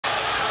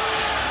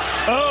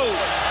Oh!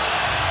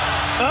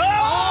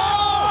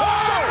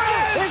 Oh! There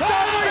it is!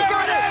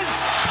 There it is!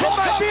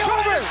 Volkov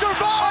trying to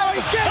survive!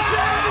 He gets it!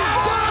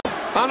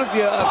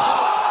 Honestly,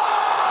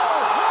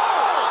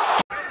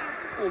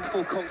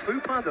 full Kung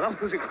Fu Panda,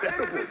 that was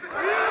incredible.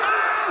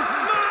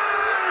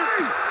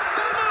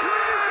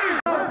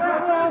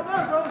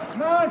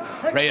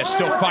 Reyes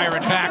still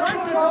firing back.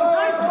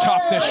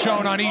 Toughness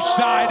shown on each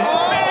side.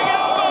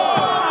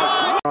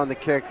 On the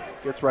kick,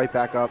 gets right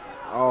back up.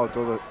 Oh,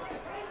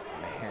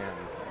 man,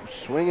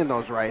 swinging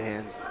those right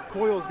hands.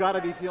 Coyle's got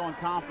to be feeling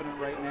confident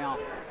right now.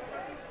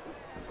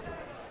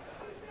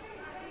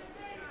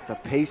 The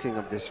pacing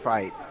of this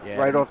fight,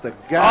 right off the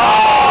gut.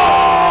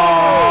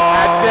 Oh!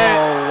 That's it.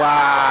 Oh,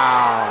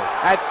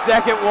 wow. That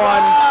second one.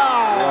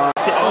 Wow.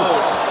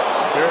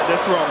 They're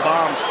throwing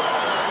bombs,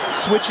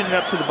 switching it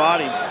up to the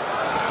body.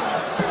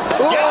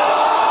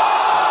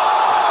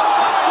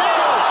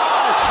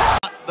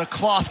 The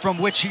cloth from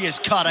which he is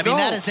cut. I mean,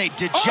 that is a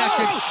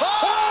dejected.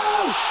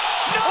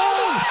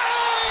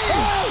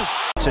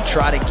 To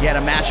try to get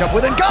a matchup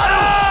with him. Got him!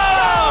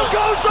 Down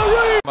goes the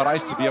ring! But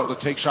ice to be able to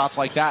take shots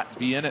like that and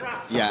be in it.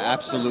 Yeah,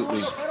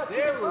 absolutely.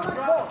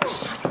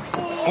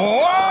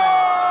 Oh!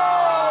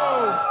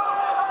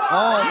 Oh,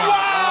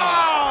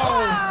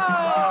 Wow!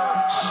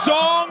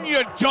 Song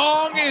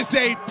Yadong is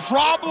a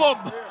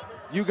problem.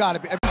 You got to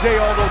be. Jose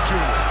Aldo Jr.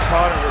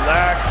 Caught and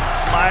relaxed and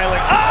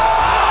smiling.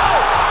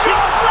 Oh! He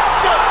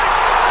slapped him!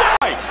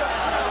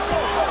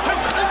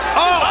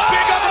 Oh,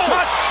 big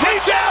uppercut!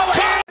 He's out!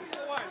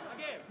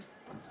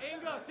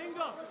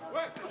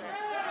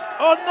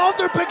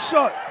 Another big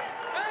shot.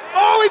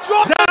 Oh, he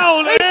dropped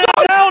down and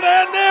down,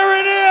 and there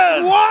it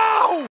is.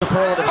 Wow!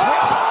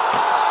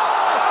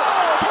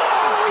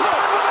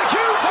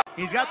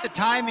 He's got the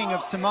timing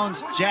of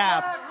Simone's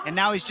jab, and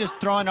now he's just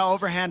throwing an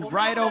overhand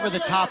right over the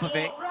top of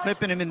it,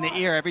 clipping him in the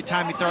ear every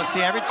time he throws.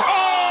 See, every time.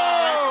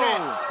 Oh! That's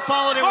it.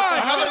 Followed it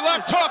with another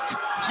left hook.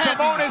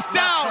 Simone is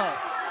down.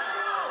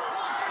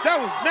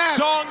 That was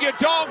nasty. Song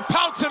Yadong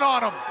pouncing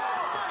on him.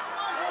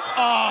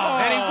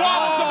 Oh! And he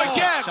wobbles him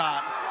again.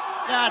 Shots.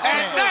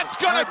 That's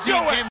gonna do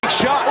it.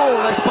 Shot.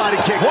 Oh, nice body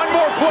kick. One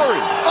more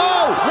flurry.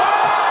 Oh!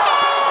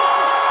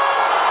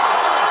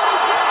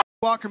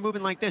 Walker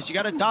moving like this. You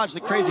got to dodge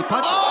the crazy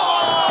punch.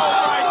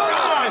 Oh my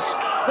gosh!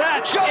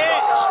 That's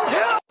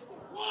it.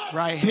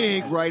 Right,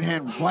 big right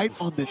hand right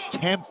on the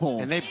temple.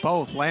 And they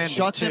both landed.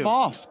 Shuts him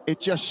off. It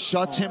just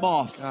shuts him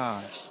off.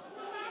 Gosh.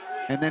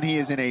 And then he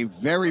is in a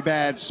very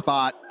bad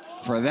spot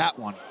for that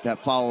one that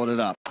followed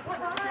it up.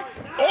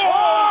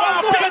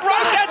 Oh, big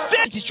right, that's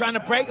it. He's trying to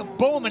break and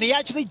boom, and he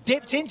actually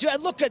dipped into it.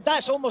 And look at that,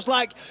 it's almost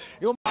like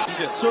He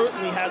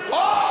certainly has.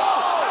 Oh!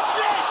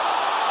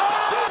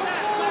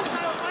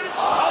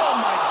 Oh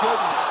my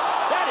goodness!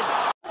 That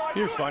is.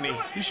 You're funny.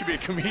 You should be a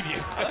comedian.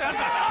 It's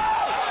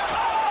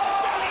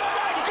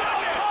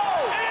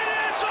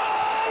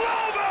all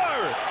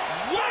over.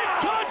 White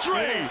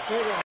country.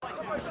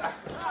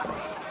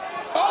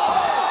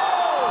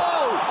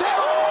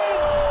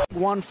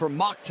 One for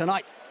Mock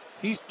tonight.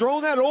 He's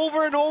thrown that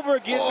over and over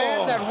again,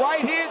 man. That right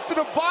hand to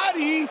the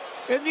body,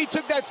 and he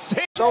took that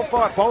same. So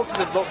far, both of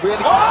them look really.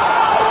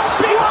 Oh!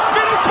 Big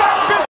spinning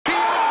back fist.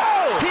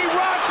 He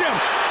rocked him.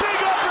 Big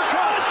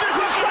uppercut.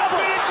 This is trouble.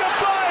 Finish the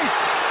fight.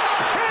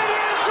 It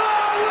is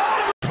all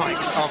over.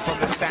 Planks from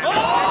the stand. It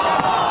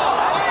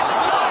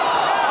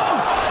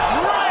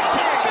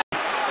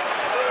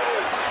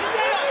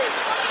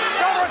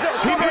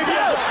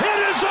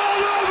is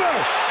all over.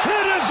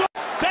 It is.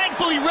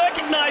 Thankfully,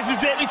 recognizes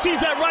it. He sees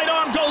that right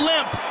arm go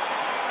limp.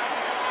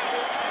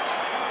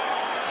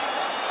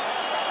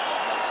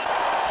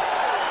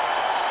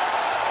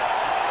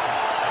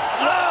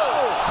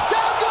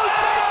 Down goes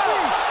Gaethje.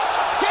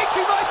 Gaethje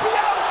might be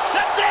out.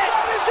 That's it.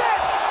 That is it.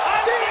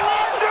 The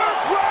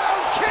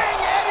Underground King,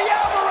 Eddie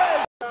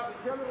Alvarez.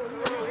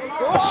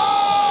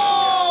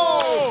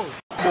 Oh!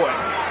 Boy.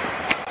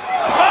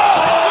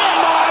 Oh,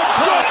 my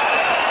God.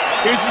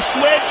 Here's the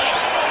switch.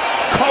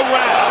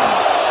 Corral.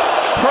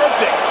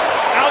 Perfect.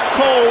 Out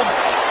cold.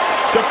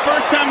 The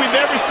first time we've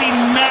ever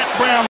seen Matt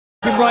Brown.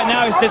 right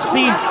now, if they've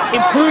seen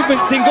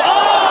improvements in.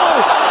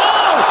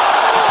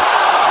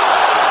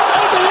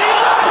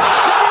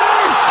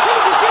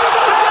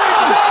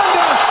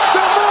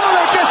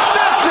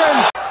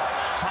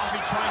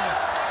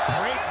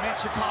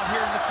 Here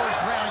in the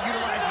first round,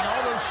 utilizing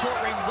all those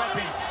short-range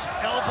weapons,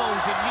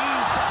 elbows and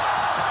knees.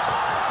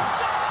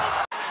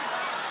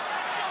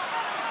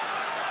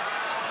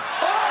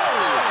 Oh!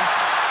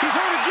 He's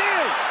hurt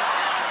again!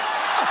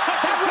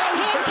 That right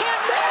hand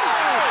can't miss!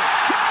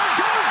 Down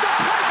goes the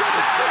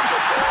president!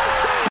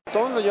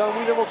 Todos lo llevan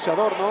muy de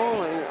boxeador,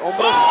 ¿no?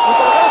 Hombros.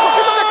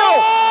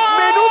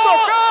 ¡Menudo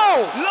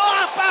KO! ¡Lo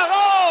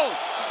apagó!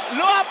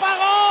 ¡Lo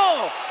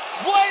apagó!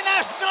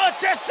 ¡Buenas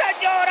noches,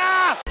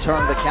 señora!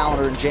 Turn the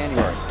calendar in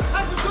January.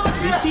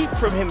 You see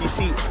from him,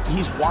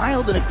 he's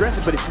wild and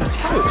aggressive, but it's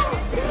intelligent.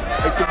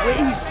 Like the way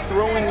he's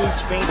throwing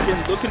these feints in,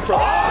 looking for.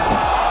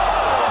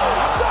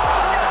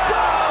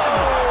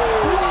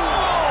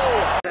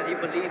 That he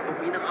believed, but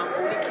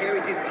only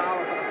carries his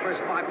power for the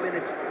first 5 5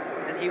 minutes,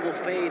 and he will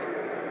fade.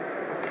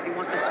 He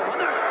wants to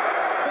smother.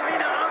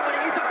 Domina on, but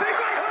he's a big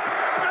right hook.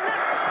 The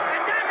left,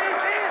 and that is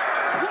it.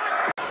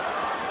 What?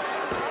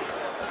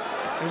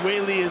 And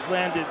Whaley has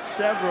landed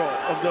several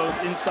of those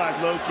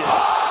inside low kicks.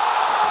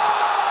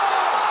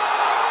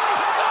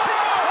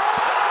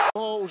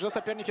 Но уже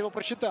соперник его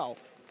прочитал.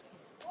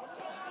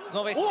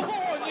 Снова есть... Ого,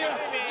 нет,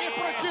 не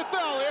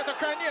прочитал, и это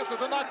конец,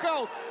 это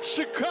нокаут.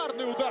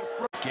 Шикарный удар.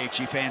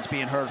 Gaethje fans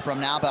being heard from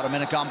now, about a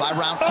minute gone by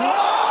round 2.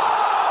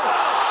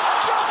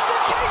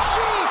 Justin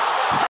Gaethje!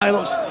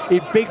 Looks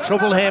in big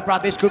trouble here,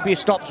 Brad. This could be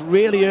stopped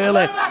really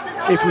early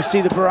if we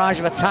see the barrage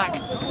of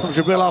attack from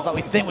Jabrilov that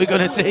we think we're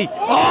going to see. Oh,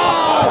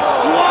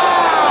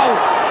 wow!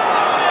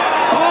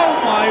 Oh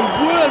my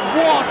word,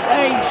 what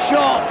a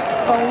shot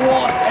and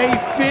what a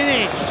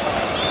finish!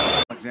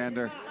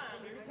 Alexander,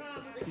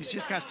 he's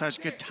just got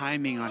such good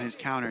timing on his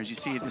counters. You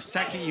see, the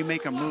second you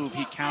make a move,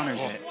 he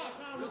counters it.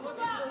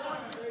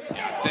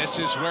 Yeah, this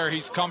is where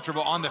he's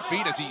comfortable on the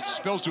feet as he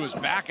spills to his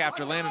back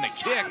after landing a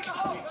kick.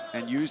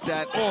 And use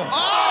that.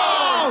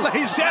 Oh!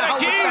 He said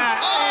again!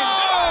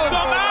 Oh!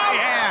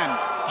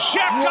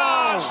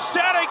 Jeka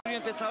said it!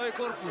 Cały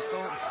korpus, to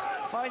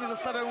fajnie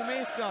zostawiał mu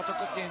miejsce na to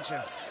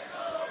kopnięcie.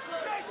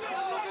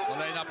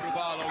 Kolejna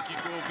próba low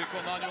kicku w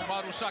wykonaniu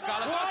Maruszaka,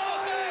 ale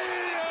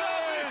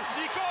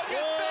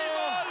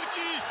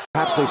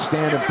perhaps they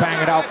stand and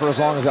bang it out for as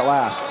long as it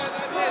lasts.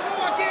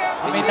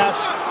 I mean,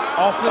 that's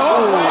off the...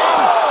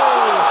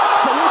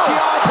 Salukian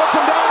puts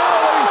him down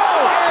early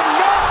and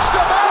knocks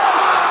him out!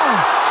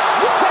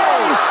 Say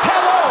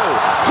hello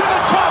to the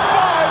top 5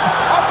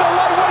 of the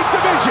lightweight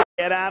division!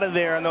 Get out of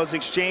there in those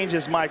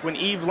exchanges, Mike. When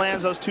Yves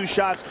lands those 2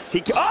 shots,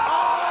 he...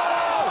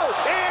 Oh!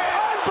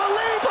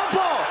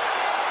 Unbelievable!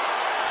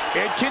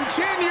 It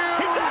continues!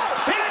 He's out!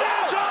 It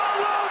is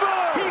all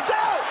over! He's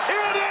out!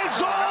 It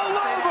is all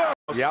over!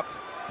 Yep,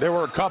 there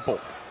were a couple.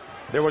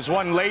 There was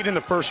one late in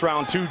the first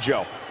round too,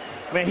 Joe.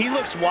 I mean, he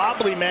looks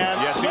wobbly, man.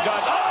 Yes, he does.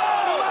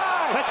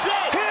 Oh, that's it!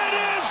 It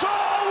is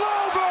all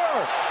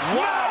over!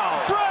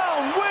 Wow!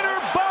 Brown, winner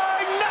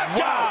by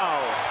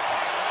knockout!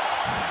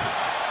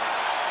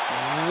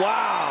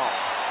 Wow!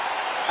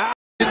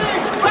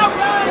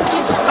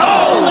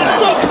 Oh,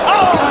 look!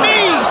 Oh, me!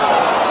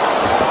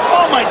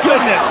 Oh, my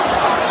goodness!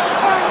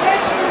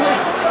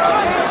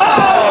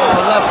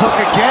 Oh, left hook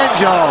again,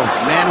 Joe.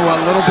 Manu a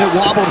little bit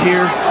wobbled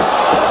here.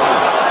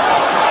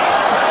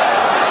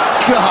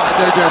 God,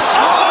 they're just...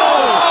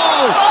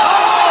 Oh,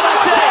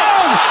 that's it!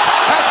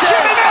 That's it!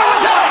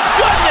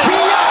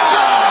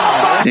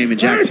 Damon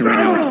Jackson right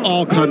now with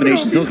all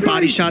combinations. Those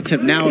body shots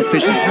have now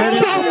officially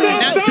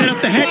that set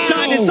up the head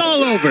shot. It's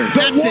all over.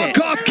 That's it.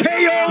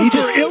 He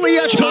just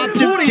chopped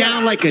him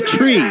down like a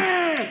tree.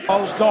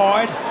 Post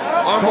guard.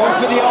 Going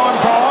for the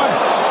arm guard.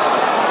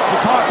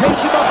 Jakar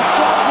picks him up and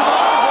slams him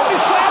up. He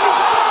slams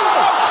his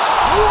arms.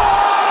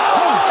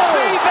 Whoa!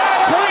 See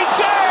that every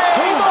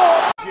day.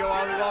 Gio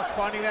Alilox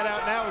finding that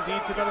out now as he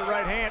eats another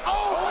right hand.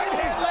 Oh, right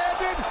hand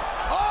landed.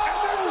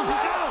 Oh,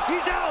 he's out.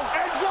 He's out.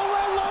 And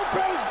Joel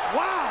Lopez.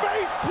 Wow.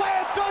 Face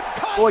plants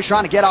uncut. Boys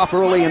trying to get off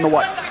early in the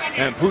what?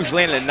 And Push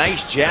landed a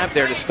nice jab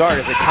there to start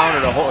as a counter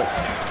to Choi.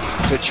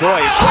 Choi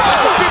with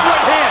a big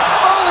right hand.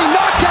 Early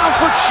knockdown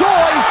for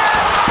Choi.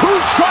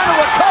 Who's trying to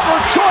recover?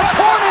 Choi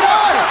pouring it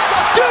on.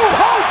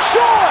 Do-ho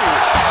Choi.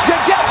 You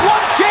get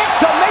one chance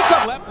to make a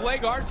left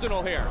leg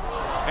arsenal here.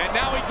 And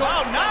now he goes.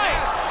 Oh,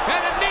 nice.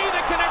 And a knee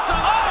that connects on.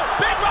 Oh,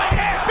 big right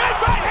hand. Big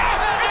right hand.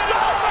 It's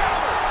over.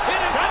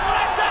 That's what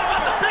I said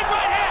about the big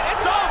right hand.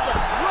 It's over.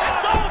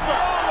 It's over.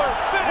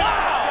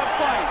 Wow.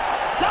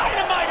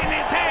 Dynamite in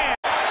his hand.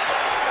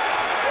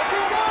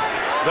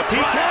 The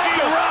PTG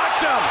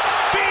rocked him.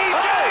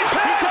 BJ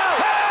Penn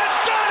has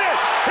done it.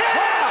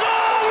 It's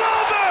all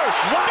over.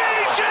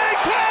 BJ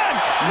Penn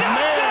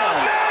knocks out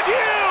Matt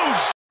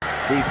Hughes.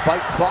 The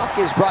fight clock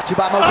is brought to you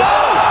by Modelo.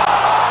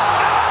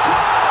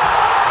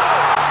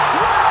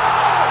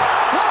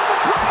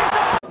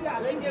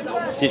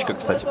 Сечка,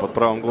 кстати, под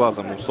правым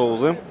глазом у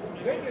Соузы.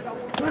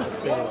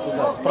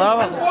 Туда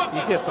справа,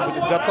 естественно,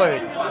 будет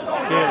готовить.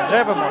 Через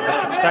джебы, может,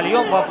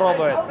 кальон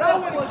попробует.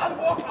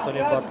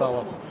 Сулей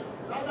Баталов. И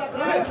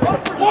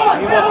вот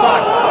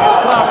так, и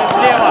справа, и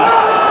слева.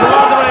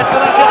 Вкладывается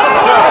на все.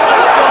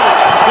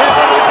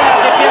 Это не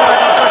первое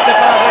достаточное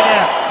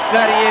поражение в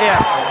карьере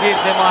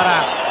Вильдемара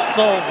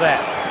Соузы.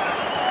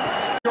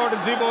 Jordan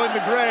Zebo in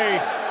the gray.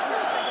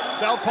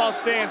 Southpaw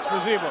stance for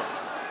Zebo.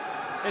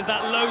 Is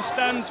that low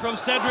stance from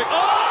Cedric?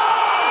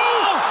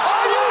 Oh!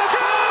 Are you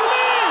kidding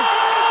me?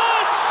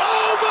 It's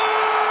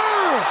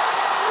over!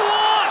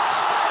 What?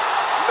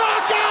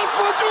 Knockout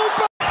for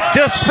Dupa!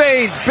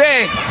 Despade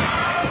Banks.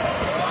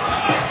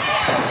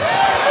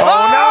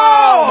 Oh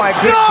no! My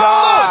good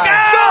God!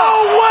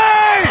 No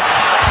way!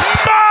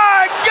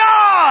 My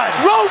God!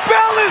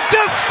 Robellis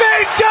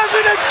Despade does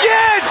it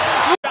again!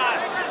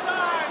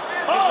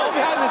 Oh,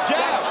 behind the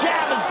jab.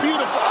 Jab is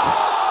beautiful.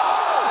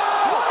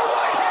 What a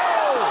right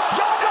hand!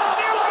 Yoda's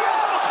nearly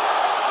out!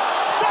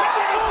 That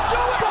will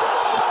do it!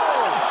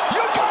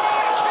 You gotta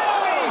be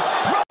kidding me!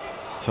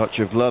 Touch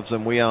of gloves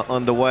and we are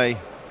underway.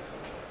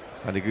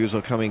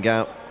 Adiguzo coming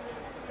out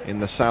in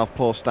the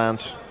southpaw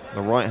stance,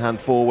 the right hand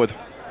forward.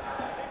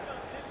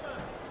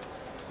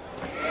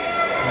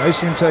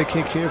 Nice inside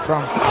kick here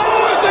from